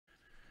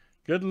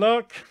Good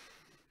luck.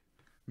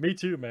 Me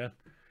too, man.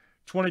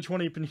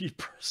 2020 Panini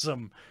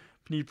Prism.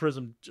 Panini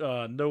Prism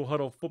No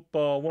Huddle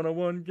Football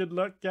 101. Good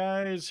luck,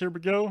 guys. Here we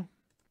go.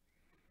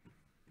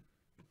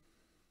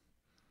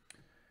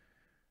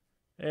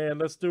 And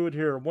let's do it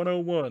here.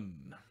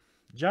 101.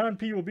 John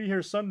P will be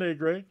here Sunday,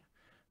 Greg.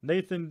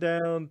 Nathan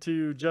down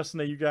to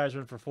Justin A. You guys are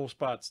in for full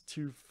spots.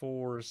 2,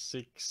 4,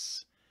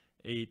 6,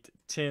 8,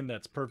 10.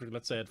 That's perfect.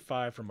 Let's add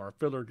 5 from our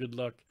filler. Good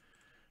luck.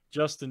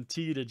 Justin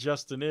T to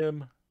Justin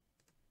M.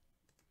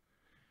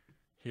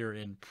 Here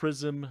in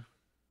Prizm.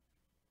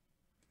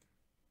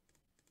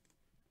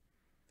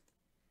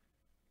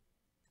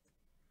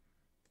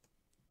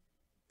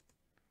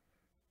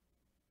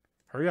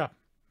 Hurry up.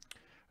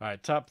 All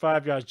right, top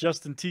 5 guys.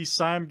 Justin T.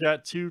 Simon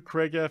got 2.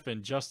 Craig F.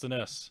 and Justin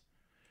S.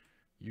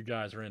 You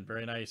guys are in.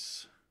 Very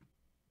nice.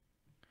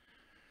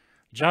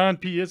 John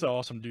P. is an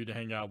awesome dude to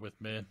hang out with,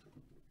 man.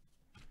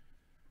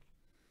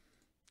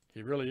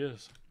 He really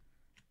is.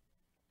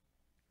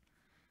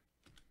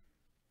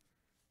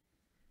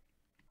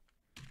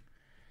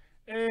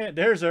 And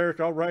there's Eric.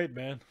 All right,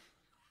 man.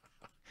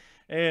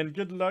 And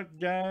good luck,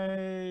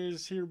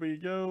 guys. Here we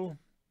go.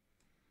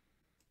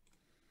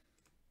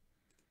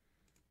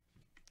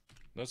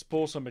 Let's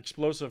pull some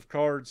explosive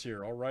cards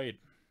here. All right.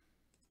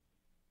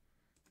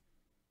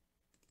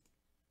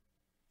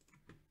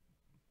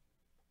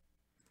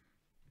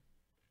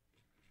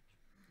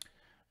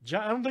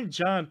 I don't think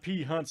John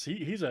P. hunts.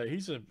 He's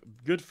a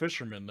good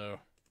fisherman though.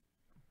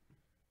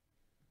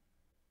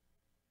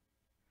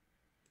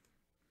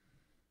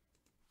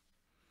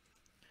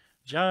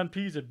 John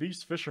P.'s a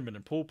beast fisherman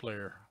and pool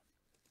player.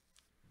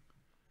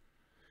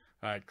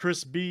 All right,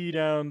 Chris B.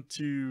 down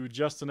to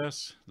Justin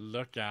S.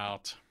 Look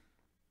out.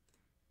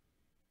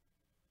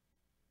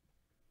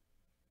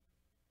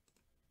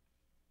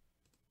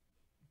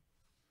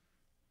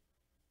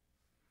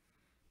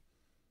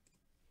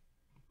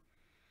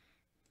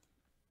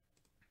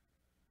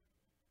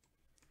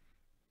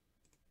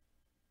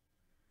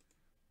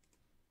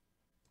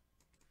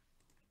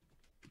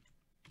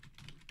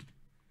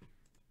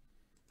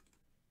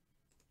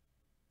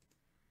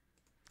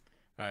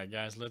 All right,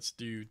 guys, let's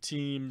do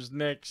teams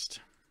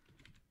next.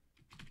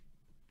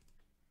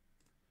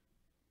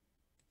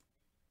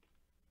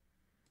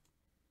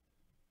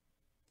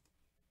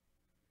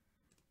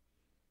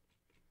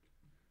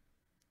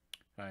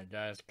 All right,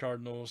 guys,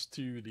 Cardinals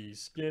to the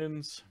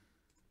Skins.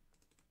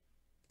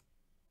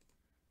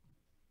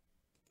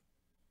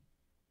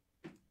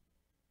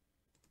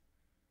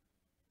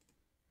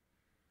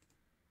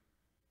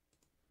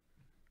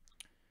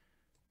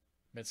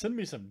 Man, send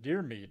me some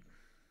deer meat.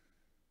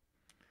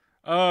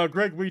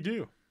 Greg, we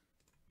do.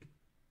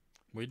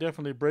 We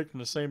definitely break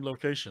from the same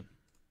location.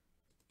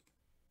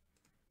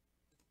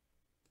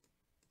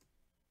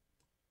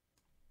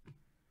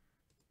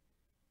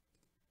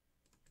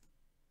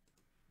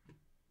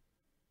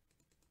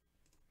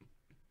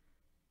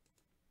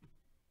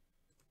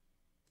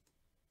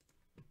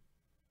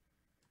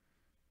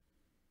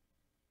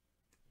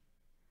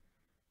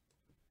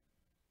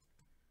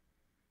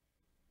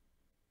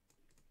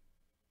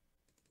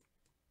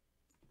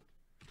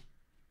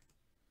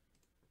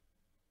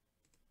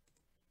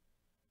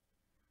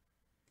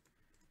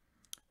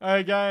 All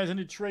right, guys,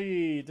 any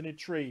trades? Any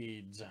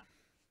trades?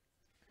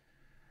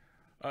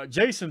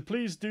 Jason,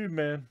 please do,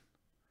 man.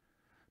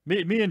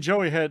 Me and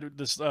Joey had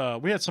this.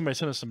 We had somebody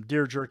send us some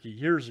deer jerky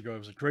years ago. It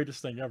was the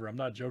greatest thing ever. I'm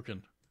not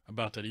joking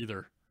about that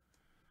either.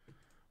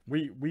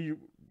 We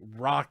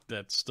rocked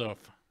that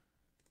stuff.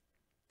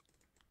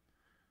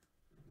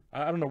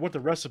 I don't know what the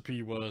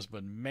recipe was,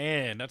 but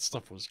man, that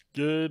stuff was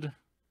good.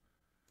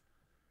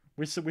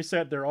 We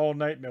sat there all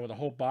night, man, with a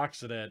whole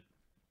box of that,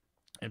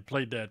 and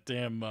played that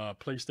damn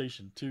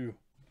PlayStation 2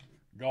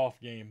 golf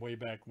game way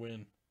back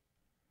when.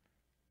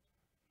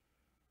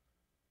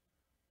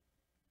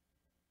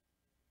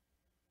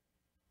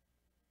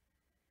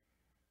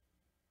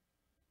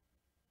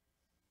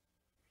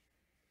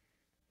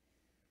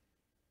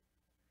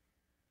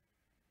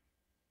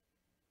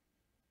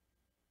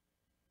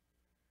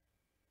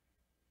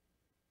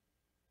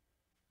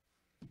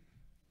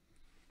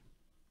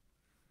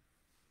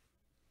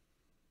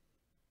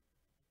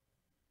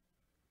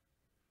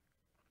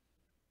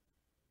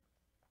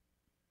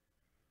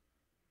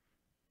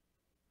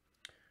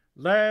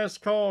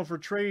 Last call for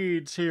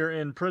trades here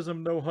in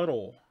Prizm No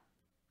Huddle.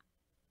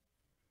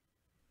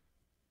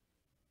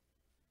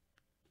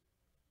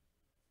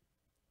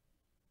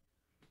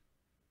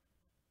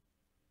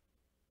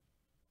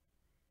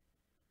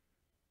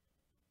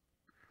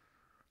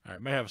 All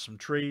right, may have some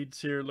trades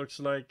here, looks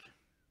like.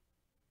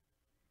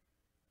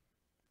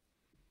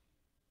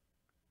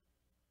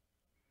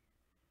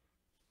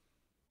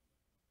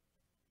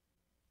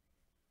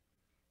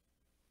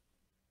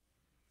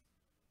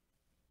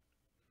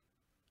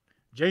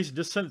 Jason,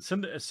 just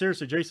send it.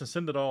 Seriously, Jason,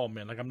 send it all,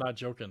 man. Like, I'm not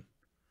joking.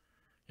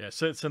 Yeah,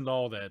 send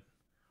all that.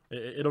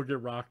 It'll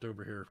get rocked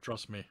over here.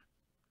 Trust me.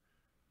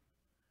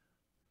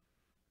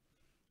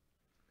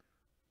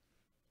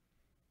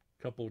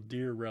 Couple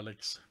deer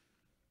relics.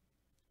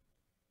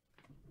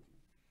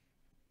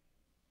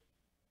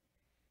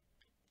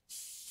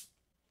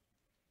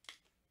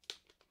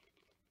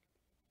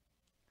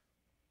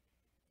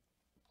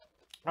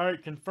 All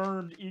right,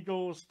 confirmed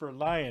Eagles for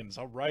Lions.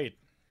 All right.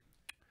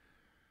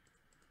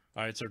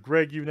 All right, so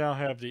Greg, you now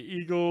have the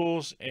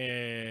Eagles,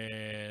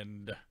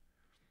 and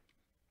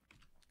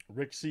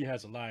Rick C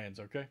has the Lions,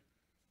 okay?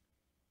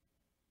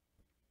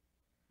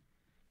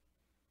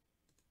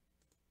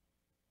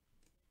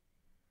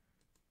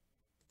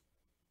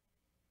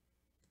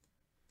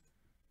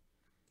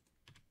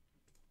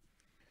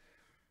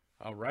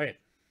 All right.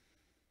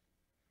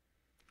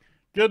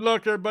 Good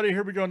luck, everybody.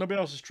 Here we go. Nobody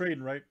else is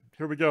trading, right?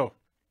 Here we go.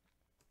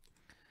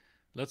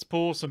 Let's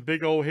pull some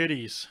big old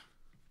hitties.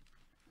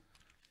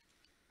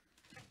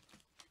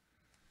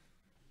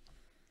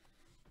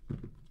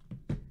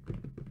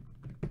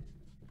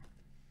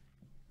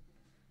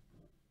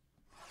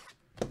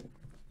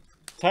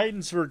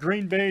 Titans for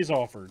Green Bay's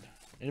offered.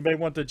 Anybody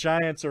want the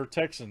Giants or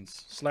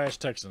Texans /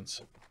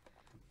 Texans?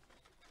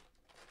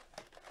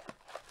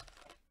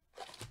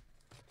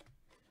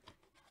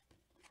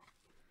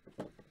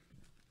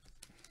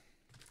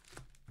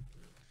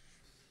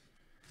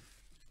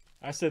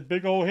 I said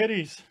big old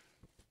hitties.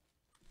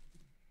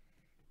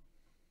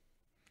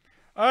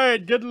 All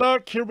right, good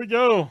luck. Here we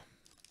go.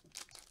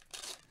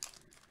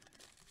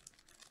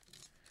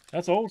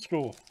 That's old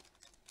school.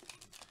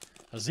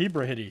 A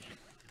zebra hitty.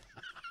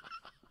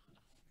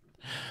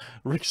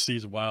 Rick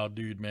C's a wild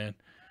dude, man.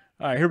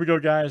 All right, here we go,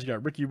 guys. You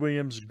got Ricky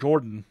Williams,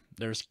 Gordon.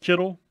 There's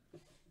Kittle.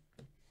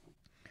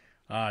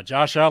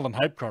 Josh Allen,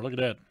 hype card. Look at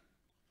that.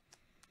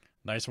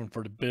 Nice one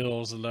for the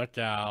Bills. Look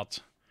out.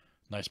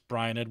 Nice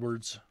Brian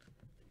Edwards.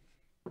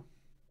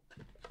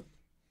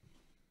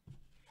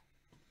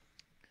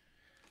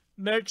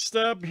 Next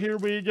up, here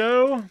we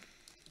go.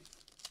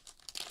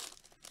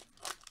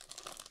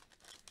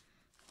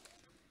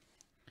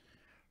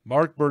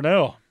 Mark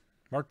Burnell.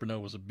 Mark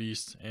Burnell was a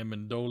beast.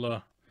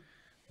 Amendola.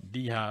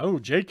 D-High. Oh,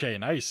 JK.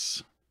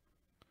 Nice.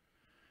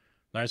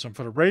 Nice one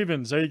for the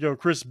Ravens. There you go,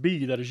 Chris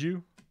B. That is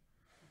you.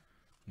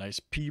 Nice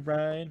P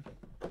ride.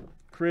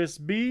 Chris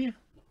B.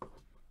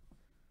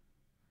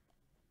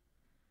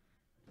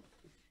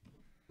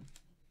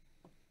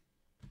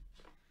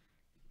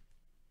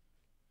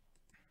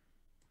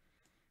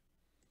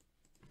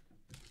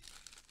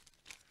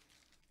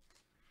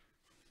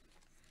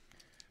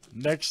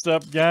 Next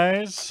up,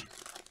 guys.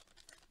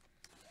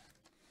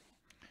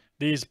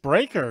 These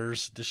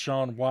breakers,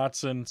 Deshaun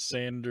Watson,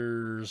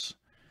 Sanders.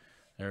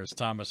 There's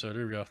Thomas. So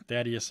there we go.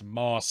 Thaddeus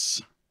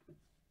Moss.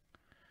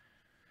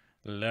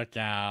 Look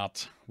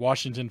out.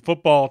 Washington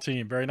football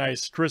team. Very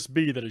nice. Chris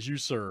B. That is you,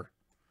 sir.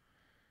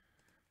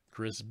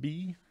 Chris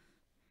B.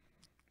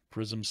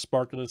 Prizm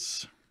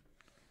Sparkless.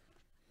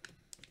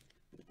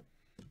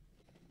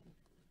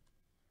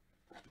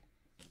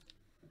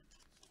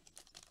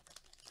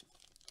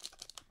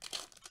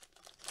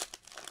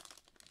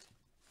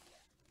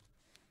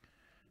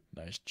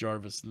 Nice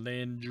Jarvis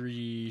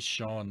Landry,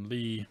 Sean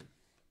Lee.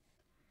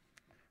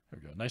 There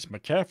we go. Nice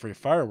McCaffrey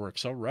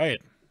fireworks. All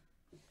right.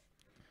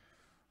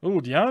 Oh,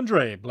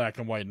 DeAndre, black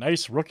and white.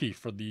 Nice rookie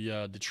for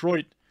the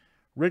Detroit.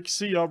 Rick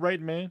C. All right,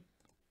 man.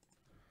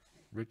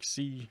 Rick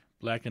C.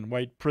 Black and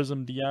white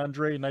Prizm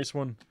DeAndre. Nice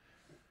one.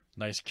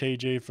 Nice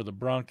KJ for the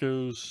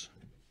Broncos.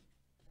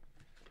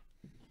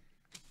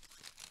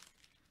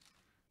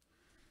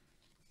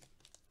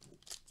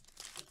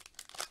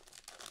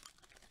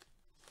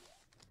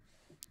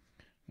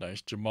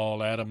 Nice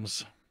Jamal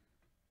Adams.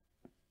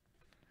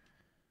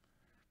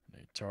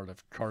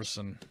 Tardif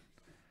Carson.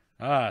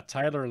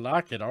 Tyler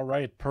Lockett. All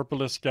right.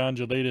 Purpleus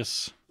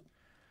Gondolatus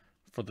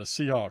for the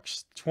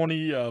Seahawks.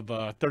 20 of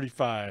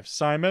 35.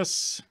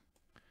 Simus.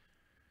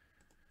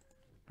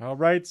 All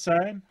right,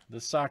 Sim.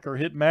 The soccer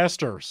hit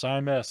master.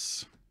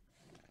 Simus.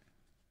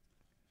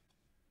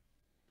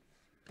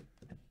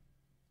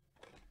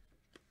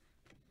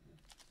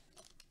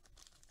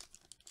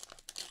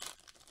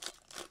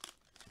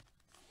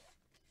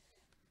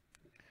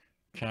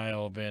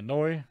 Kyle Van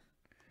Noy.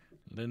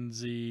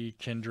 Lindsey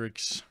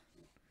Kendricks.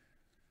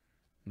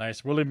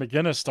 Nice. Willie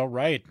McGinnis. All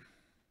right.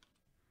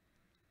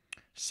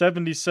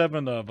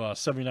 77 of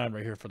 79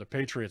 right here for the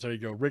Patriots. There you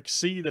go. Rick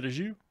C. That is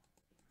you.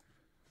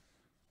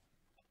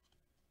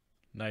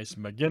 Nice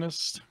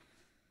McGinnis.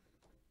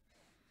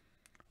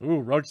 Ooh,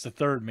 Ruggs the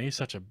third. Man, he's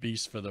such a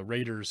beast for the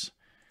Raiders.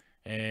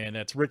 And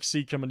that's Rick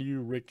C. coming to you.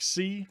 Rick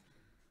C.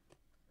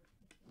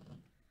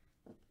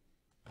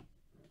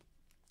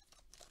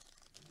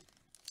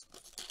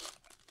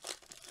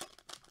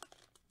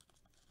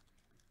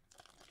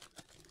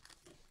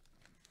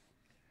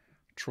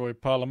 Troy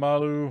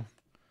Polamalu.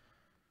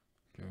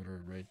 Go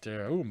to right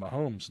there. Oh,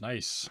 Mahomes.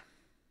 Nice.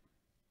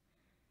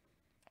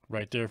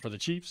 Right there for the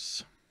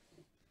Chiefs.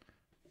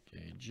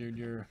 Okay,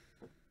 Junior.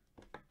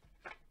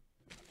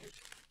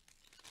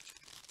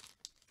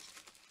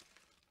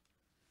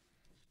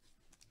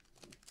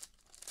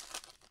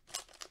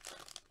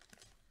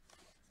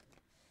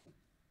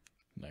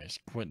 Nice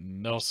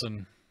Quentin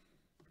Nelson.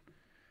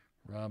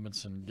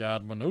 Robinson,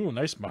 Godwin. Oh,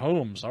 nice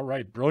Mahomes. All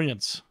right,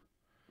 brilliance.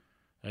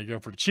 There you go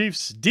for the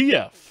Chiefs.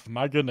 DF.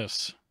 My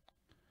goodness.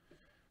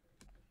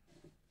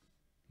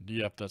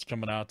 DF, that's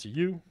coming out to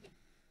you.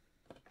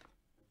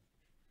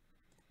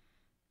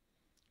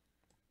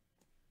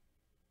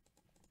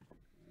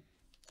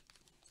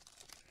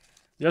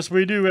 Yes,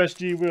 we do,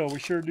 SG Will. We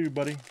sure do,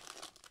 buddy.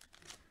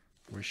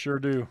 We sure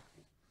do.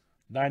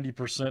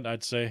 90%,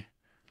 I'd say.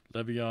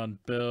 Le'Veon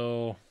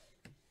Bell.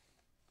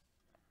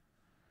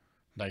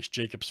 Nice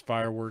Jacobs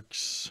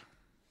Fireworks.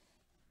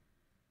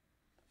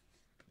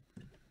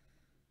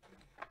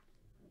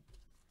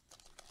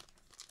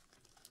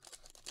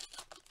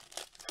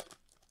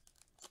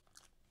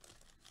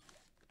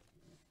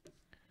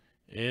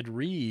 Ed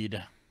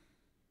Reed.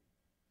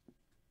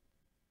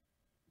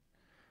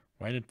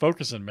 Why ain't it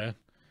focusing, man?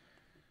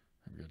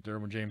 I've got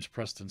Derwin James,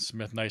 Preston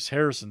Smith. Nice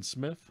Harrison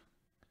Smith.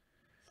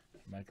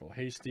 Michael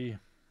Hasty.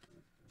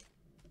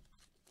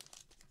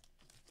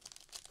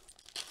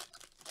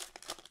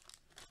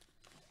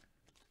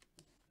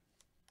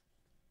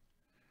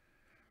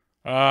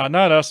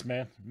 Not us,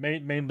 man.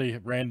 Mainly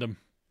random.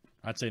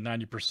 I'd say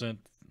 90%.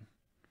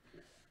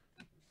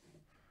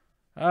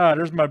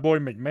 There's my boy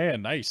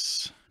McMahon.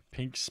 Nice.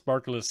 Pink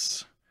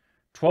Sparkless.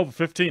 12 of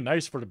 15.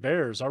 Nice for the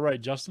Bears. All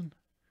right, Justin.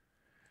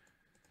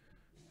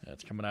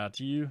 That's coming out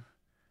to you.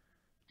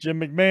 Jim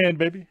McMahon,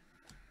 baby.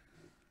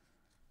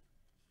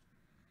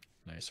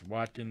 Nice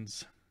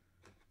Watkins.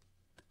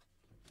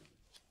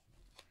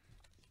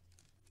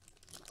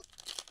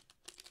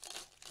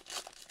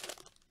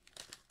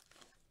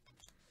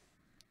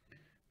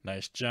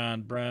 Nice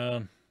John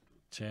Brown.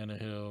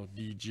 Tannehill,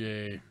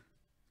 DJ.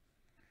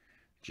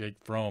 Jake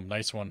Fromm.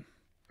 Nice one.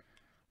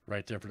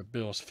 Right there for the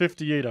Bills.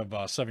 58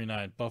 of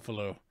 79.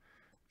 Buffalo.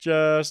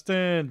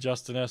 Justin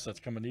S. That's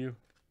coming to you.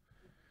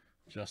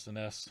 Justin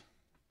S.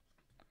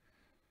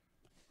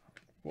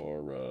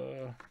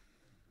 For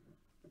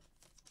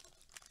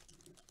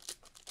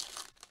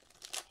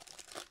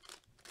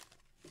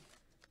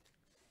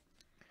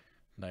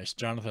nice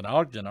Jonathan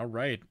Ogden. All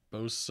right.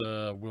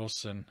 Bosa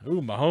Wilson.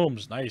 Ooh,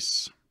 Mahomes.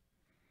 Nice.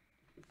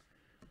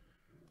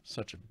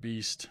 Such a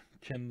beast.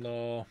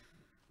 Kinlaw.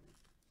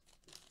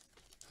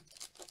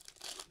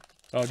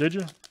 Oh, did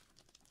you?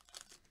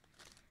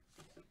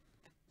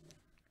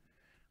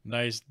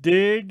 Nice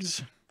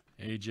Diggs.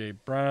 A.J.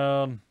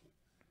 Brown.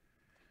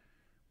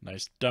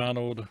 Nice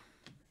Donald.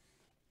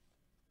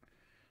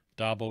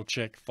 Double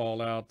check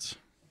Fallout.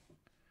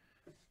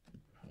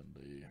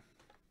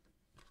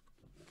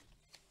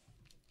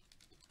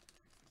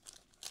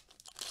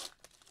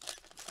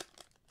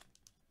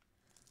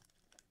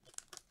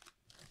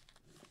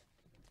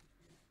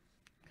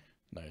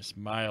 Nice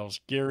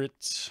Myles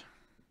Garrett.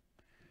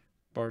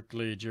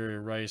 Barkley, Jerry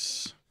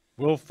Rice.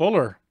 Will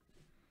Fuller.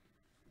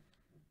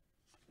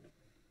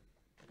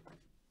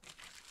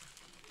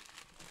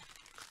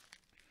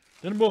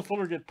 Didn't Will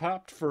Fuller get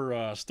popped for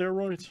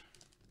steroids?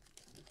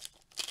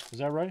 Is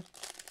that right?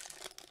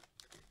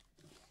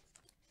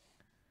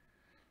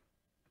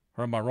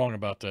 Or am I wrong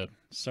about that?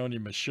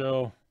 Sony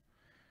Michel,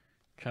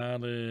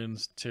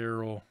 Collins,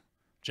 Terrell,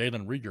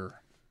 Jalen Reagor.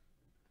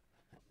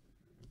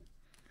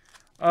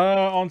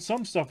 On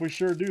some stuff, we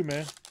sure do,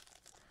 man.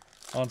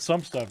 On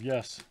some stuff,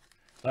 yes.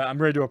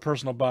 I'm ready to do a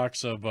personal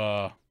box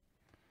of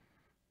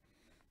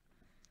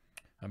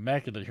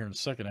Immaculate here in a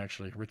second,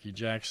 actually. Ricky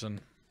Jackson.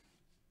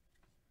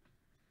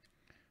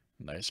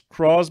 Nice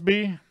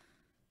Crosby.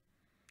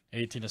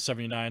 18 of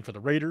 79 for the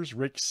Raiders.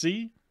 Rick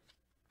C.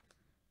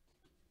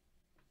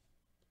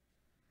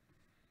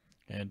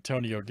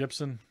 Antonio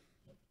Gibson.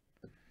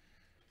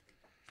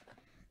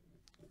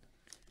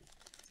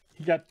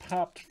 He got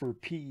popped for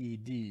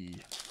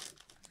PED.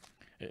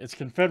 It's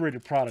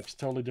Confederated Products,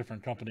 totally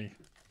different company.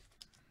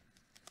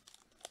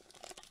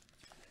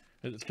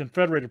 It's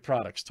Confederated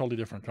Products, totally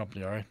different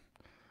company, all right?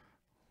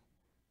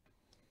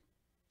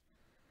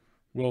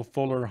 Will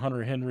Fuller,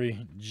 Hunter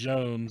Henry,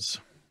 Jones.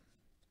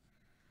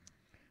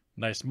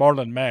 Nice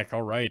Marlon Mack,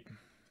 all right.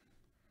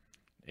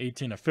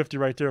 18 of 50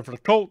 right there for the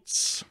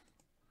Colts.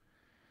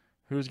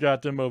 Who's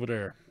got them over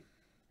there?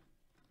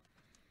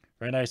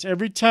 Very nice.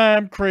 Every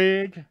time,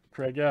 Craig.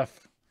 Craig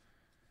F.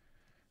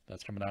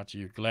 That's coming out to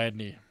you.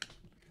 Gladney.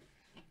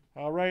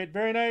 All right,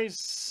 very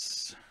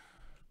nice.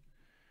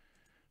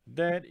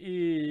 That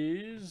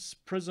is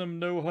Prizm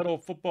No Huddle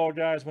Football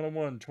Guys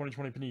 101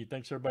 2020 Panini.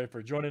 Thanks, everybody,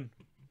 for joining.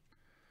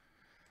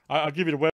 I'll give you the web.